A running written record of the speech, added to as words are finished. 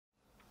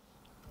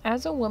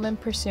As a woman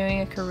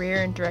pursuing a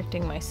career in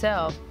directing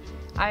myself,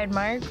 I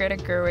admire Greta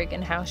Gerwig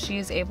and how she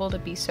is able to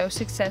be so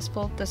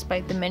successful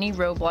despite the many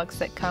roadblocks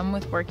that come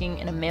with working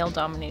in a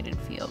male-dominated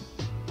field.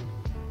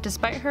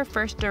 Despite her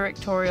first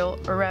directorial,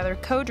 or rather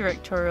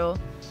co-directorial,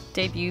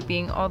 debut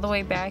being all the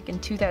way back in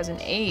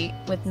 2008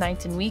 with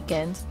Nights and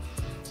Weekends,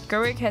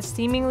 Gerwig has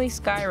seemingly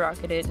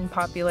skyrocketed in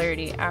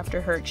popularity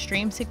after her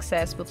extreme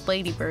success with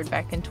Lady Bird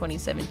back in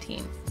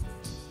 2017.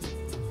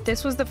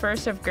 This was the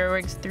first of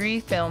Gerwig's 3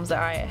 films that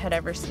I had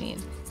ever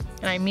seen,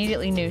 and I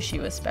immediately knew she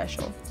was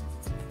special.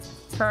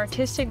 Her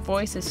artistic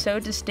voice is so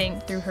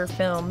distinct through her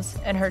films,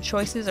 and her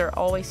choices are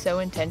always so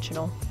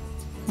intentional.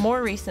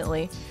 More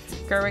recently,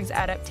 Gerwig's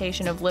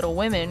adaptation of Little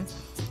Women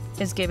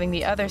is giving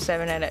the other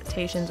 7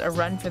 adaptations a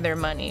run for their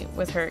money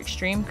with her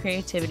extreme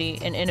creativity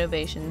and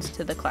innovations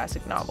to the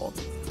classic novel.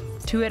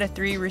 2 out of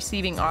 3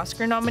 receiving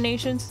Oscar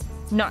nominations?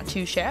 Not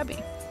too shabby.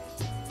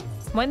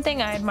 One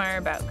thing I admire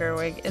about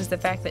Gerwig is the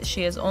fact that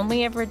she has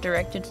only ever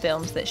directed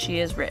films that she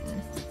has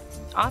written.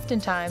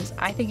 Oftentimes,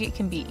 I think it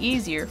can be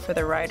easier for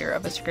the writer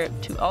of a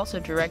script to also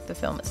direct the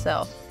film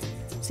itself,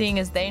 seeing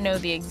as they know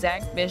the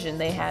exact vision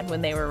they had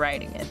when they were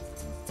writing it.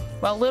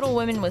 While Little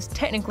Women was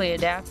technically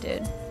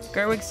adapted,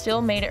 Gerwig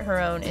still made it her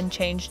own and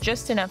changed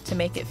just enough to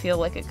make it feel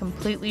like a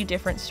completely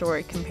different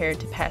story compared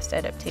to past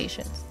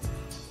adaptations.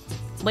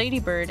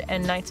 Lady Bird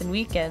and Nights and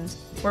Weekends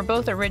were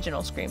both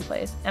original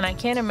screenplays, and I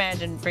can't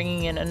imagine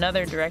bringing in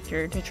another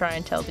director to try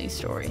and tell these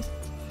stories.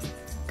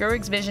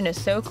 Gerwig's vision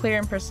is so clear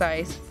and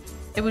precise,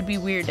 it would be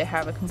weird to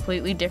have a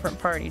completely different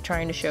party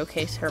trying to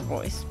showcase her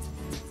voice.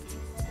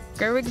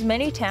 Gerwig's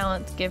many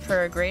talents give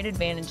her a great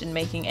advantage in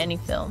making any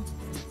film.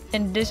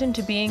 In addition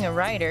to being a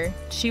writer,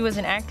 she was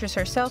an actress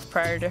herself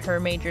prior to her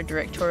major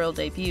directorial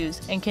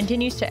debuts and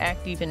continues to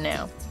act even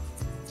now.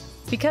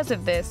 Because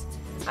of this,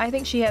 I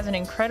think she has an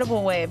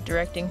incredible way of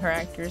directing her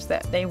actors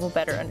that they will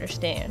better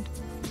understand.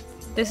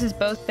 This is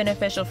both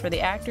beneficial for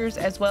the actors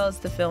as well as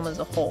the film as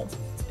a whole.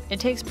 It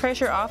takes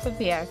pressure off of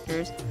the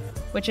actors,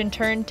 which in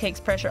turn takes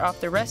pressure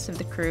off the rest of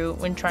the crew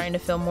when trying to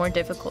film more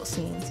difficult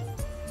scenes.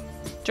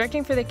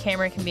 Directing for the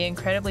camera can be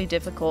incredibly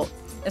difficult,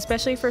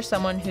 especially for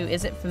someone who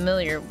isn't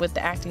familiar with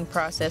the acting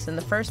process in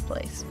the first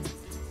place.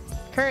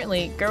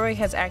 Currently, Gerwig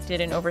has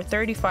acted in over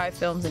 35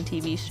 films and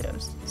TV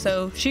shows,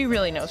 so she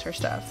really knows her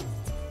stuff.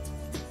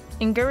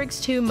 In Gerwig's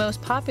 2 most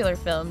popular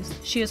films,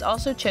 she has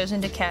also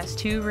chosen to cast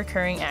 2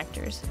 recurring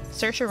actors,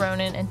 Saoirse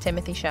Ronan and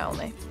Timothée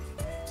Chalamet.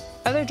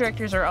 Other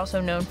directors are also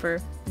known for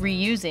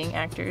reusing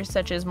actors,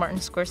 such as Martin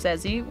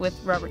Scorsese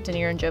with Robert De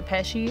Niro and Joe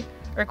Pesci,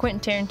 or Quentin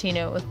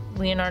Tarantino with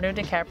Leonardo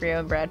DiCaprio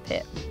and Brad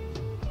Pitt.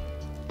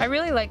 I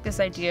really like this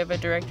idea of a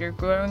director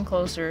growing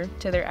closer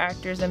to their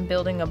actors and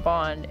building a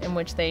bond in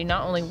which they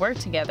not only work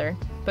together,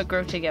 but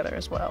grow together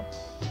as well.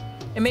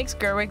 It makes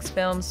Gerwig's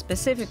films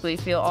specifically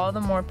feel all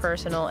the more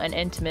personal and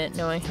intimate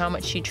knowing how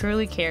much she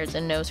truly cares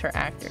and knows her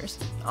actors,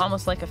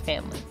 almost like a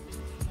family.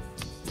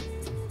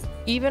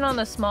 Even on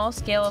the small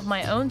scale of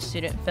my own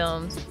student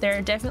films, there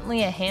are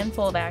definitely a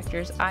handful of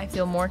actors I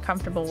feel more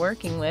comfortable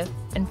working with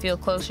and feel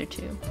closer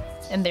to,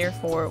 and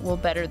therefore will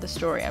better the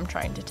story I'm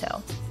trying to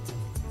tell.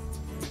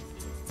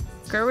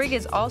 Gerwig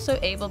is also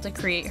able to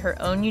create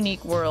her own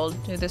unique world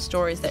through the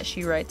stories that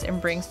she writes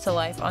and brings to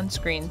life on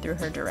screen through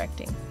her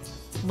directing.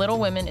 Little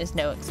Women is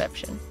no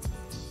exception.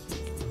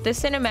 This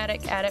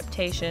cinematic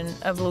adaptation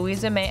of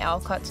Louisa May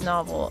Alcott's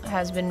novel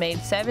has been made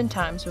 7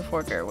 times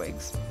before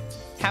Gerwig's.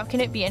 How can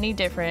it be any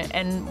different,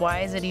 and why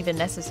is it even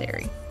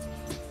necessary?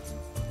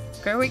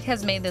 Gerwig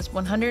has made this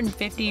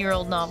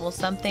 150-year-old novel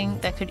something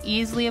that could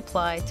easily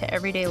apply to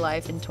everyday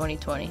life in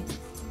 2020.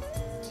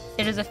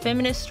 It is a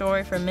feminist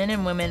story for men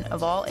and women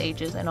of all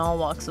ages and all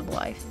walks of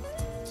life.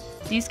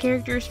 These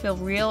characters feel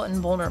real and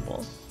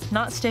vulnerable,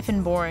 not stiff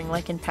and boring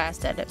like in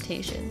past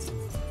adaptations.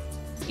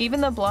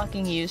 Even the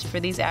blocking used for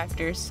these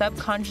actors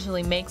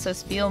subconsciously makes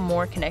us feel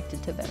more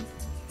connected to them,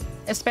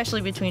 especially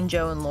between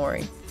Joe and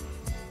Laurie.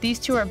 These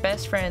 2 are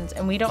best friends,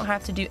 and we don't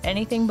have to do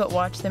anything but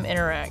watch them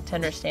interact to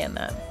understand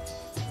that.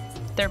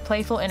 Their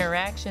playful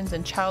interactions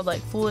and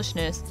childlike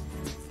foolishness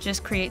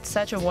just create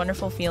such a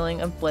wonderful feeling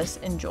of bliss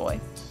and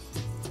joy.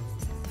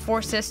 The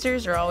 4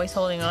 sisters are always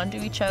holding on to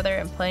each other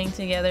and playing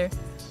together,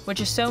 which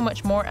is so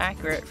much more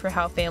accurate for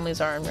how families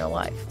are in real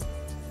life.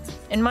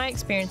 In my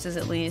experiences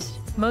at least,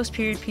 most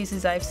period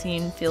pieces I've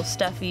seen feel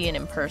stuffy and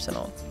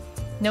impersonal.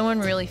 No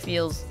one really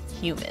feels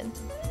human.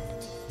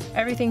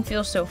 Everything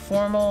feels so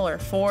formal or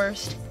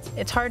forced,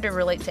 it's hard to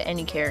relate to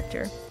any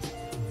character.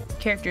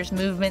 Characters'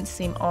 movements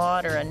seem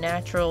odd or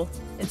unnatural,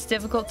 it's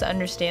difficult to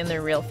understand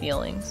their real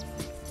feelings.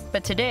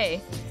 But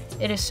today,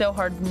 it is so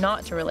hard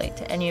not to relate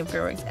to any of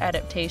Gerwig's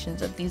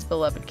adaptations of these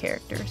beloved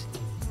characters.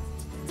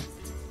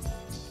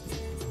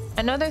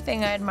 Another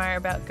thing I admire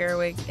about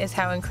Gerwig is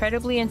how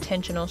incredibly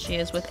intentional she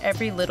is with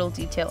every little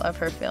detail of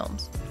her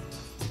films.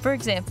 For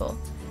example,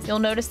 you'll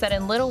notice that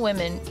in Little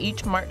Women,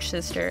 each March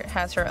sister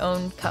has her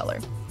own color.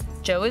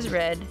 Jo is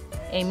red,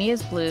 Amy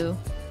is blue,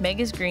 Meg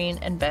is green,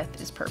 and Beth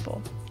is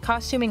purple.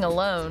 Costuming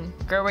alone,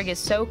 Gerwig is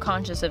so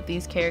conscious of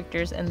these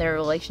characters and their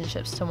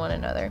relationships to one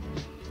another.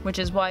 which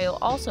is why you'll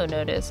also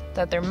notice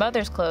that their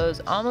mother's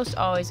clothes almost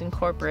always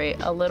incorporate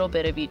a little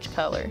bit of each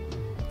color,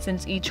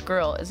 since each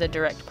girl is a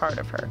direct part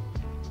of her.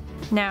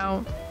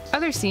 Now,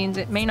 other scenes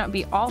it may not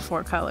be all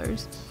 4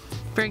 colors.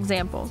 For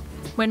example,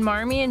 when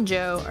Marmee and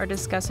Joe are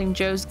discussing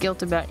Joe's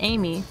guilt about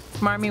Amy,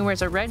 Marmee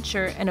wears a red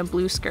shirt and a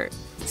blue skirt,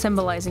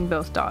 symbolizing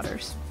both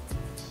daughters.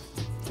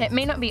 It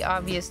may not be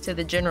obvious to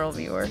the general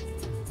viewer,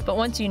 but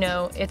once you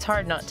know, it's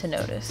hard not to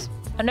notice.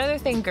 Another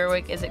thing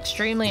Gerwig is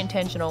extremely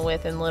intentional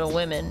with in Little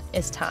Women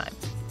is time.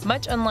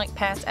 Much unlike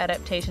past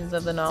adaptations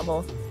of the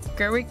novel,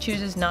 Gerwig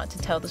chooses not to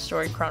tell the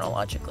story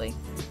chronologically.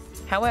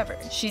 However,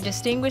 she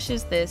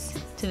distinguishes this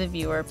to the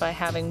viewer by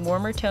having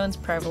warmer tones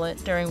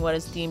prevalent during what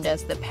is deemed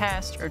as the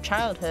past or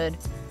childhood,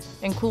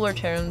 and cooler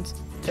tones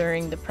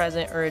during the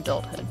present or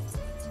adulthood.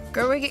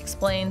 Gerwig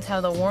explains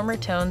how the warmer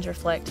tones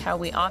reflect how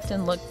we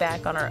often look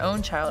back on our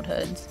own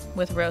childhoods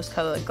with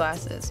rose-colored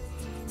glasses.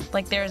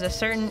 Like there is a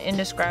certain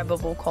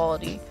indescribable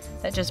quality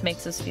that just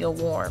makes us feel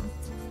warm,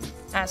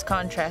 as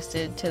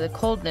contrasted to the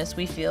coldness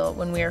we feel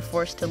when we are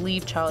forced to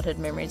leave childhood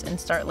memories and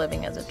start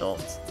living as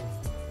adults.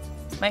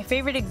 My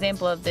favorite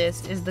example of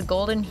this is the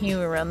golden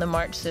hue around the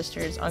March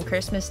sisters on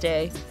Christmas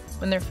Day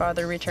when their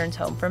father returns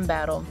home from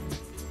battle,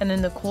 and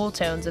then the cool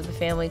tones of the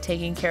family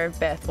taking care of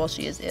Beth while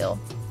she is ill.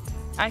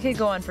 I could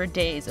go on for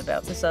days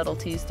about the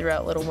subtleties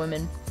throughout Little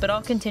Women, but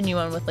I'll continue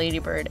on with Lady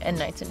Bird and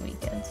Nights and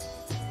Weekends.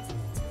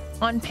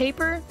 On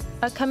paper,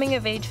 a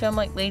coming-of-age film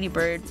like Lady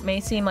Bird may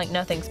seem like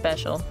nothing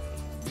special,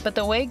 but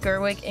the way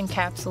Gerwig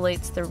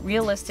encapsulates the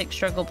realistic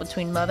struggle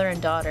between mother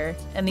and daughter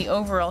and the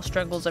overall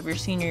struggles of your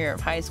senior year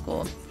of high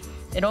school,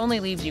 it only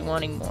leaves you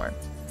wanting more.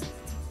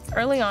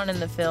 Early on in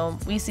the film,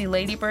 we see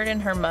Lady Bird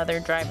and her mother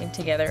driving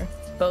together,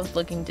 both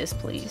looking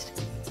displeased.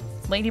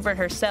 Lady Bird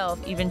herself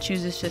even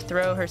chooses to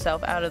throw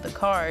herself out of the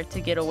car to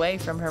get away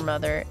from her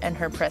mother and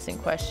her pressing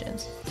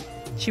questions.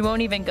 She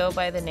won't even go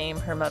by the name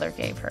her mother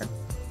gave her.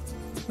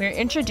 We are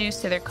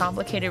introduced to their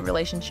complicated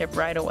relationship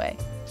right away.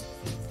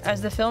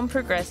 As the film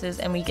progresses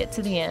and we get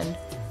to the end,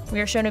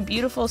 we are shown a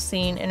beautiful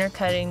scene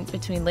intercutting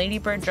between Lady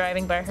Bird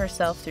driving by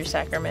herself through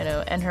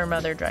Sacramento and her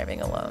mother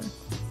driving alone.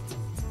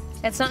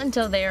 It's not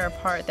until they are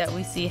apart that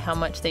we see how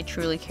much they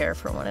truly care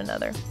for one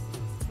another.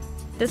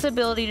 This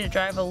ability to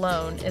drive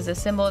alone is a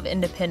symbol of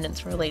independence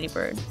for Lady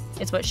Bird.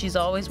 It's what she's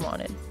always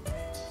wanted.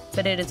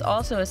 But it is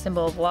also a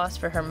symbol of loss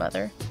for her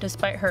mother.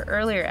 Despite her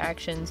earlier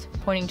actions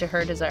pointing to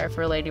her desire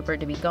for Lady Bird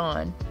to be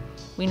gone,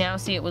 we now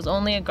see it was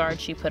only a guard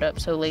she put up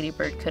so Lady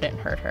Bird couldn't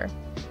hurt her.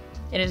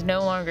 It is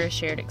no longer a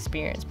shared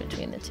experience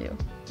between the two.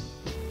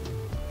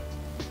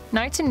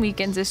 Nights and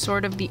Weekends is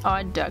sort of the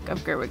odd duck of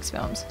Gerwig's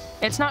films.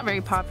 It's not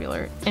very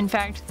popular. In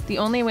fact, the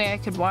only way I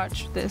could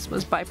watch this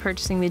was by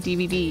purchasing the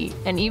DVD,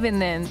 and even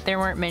then, there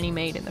weren't many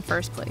made in the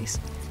first place.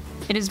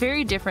 It is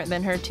very different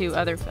than her 2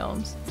 other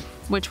films,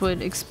 which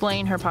would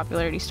explain her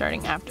popularity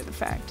starting after the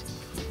fact.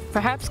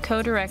 Perhaps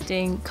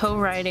co-directing,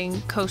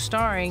 co-writing,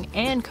 co-starring,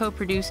 and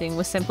co-producing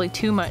was simply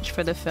too much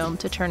for the film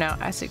to turn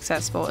out as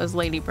successful as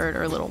Lady Bird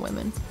or Little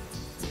Women.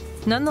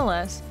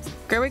 Nonetheless,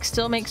 Gerwig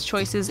still makes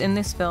choices in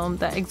this film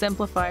that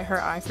exemplify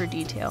her eye for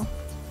detail.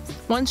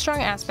 One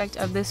strong aspect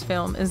of this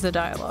film is the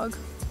dialogue.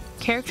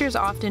 Characters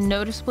often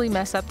noticeably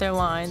mess up their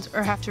lines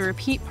or have to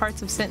repeat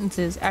parts of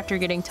sentences after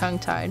getting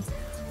tongue-tied,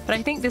 but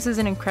I think this is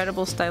an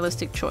incredible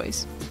stylistic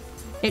choice.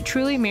 It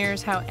truly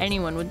mirrors how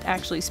anyone would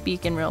actually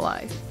speak in real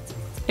life.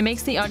 It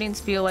makes the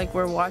audience feel like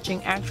we're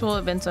watching actual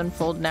events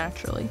unfold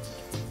naturally.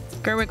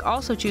 Gerwig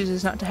also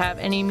chooses not to have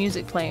any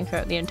music playing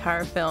throughout the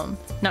entire film,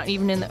 not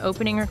even in the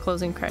opening or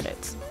closing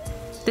credits.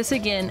 This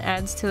again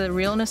adds to the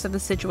realness of the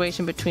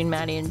situation between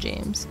Maddie and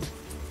James.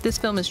 This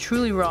film is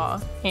truly raw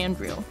and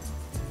real.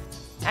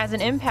 As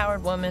an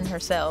empowered woman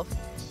herself,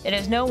 it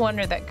is no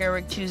wonder that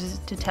Gerwig chooses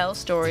to tell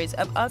stories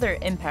of other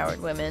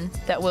empowered women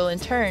that will in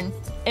turn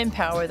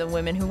empower the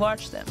women who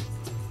watch them.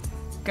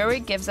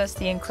 Gerwig gives us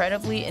the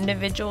incredibly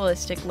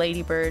individualistic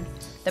Lady Bird,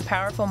 the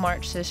powerful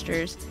March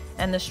sisters,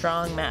 and the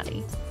strong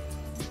Maddie.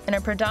 In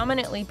a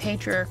predominantly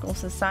patriarchal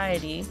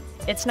society,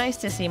 it's nice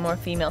to see more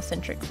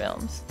female-centric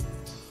films.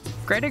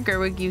 Greta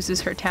Gerwig uses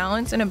her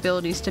talents and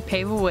abilities to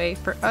pave a way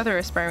for other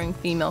aspiring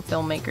female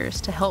filmmakers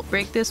to help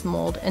break this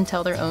mold and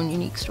tell their own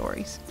unique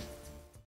stories.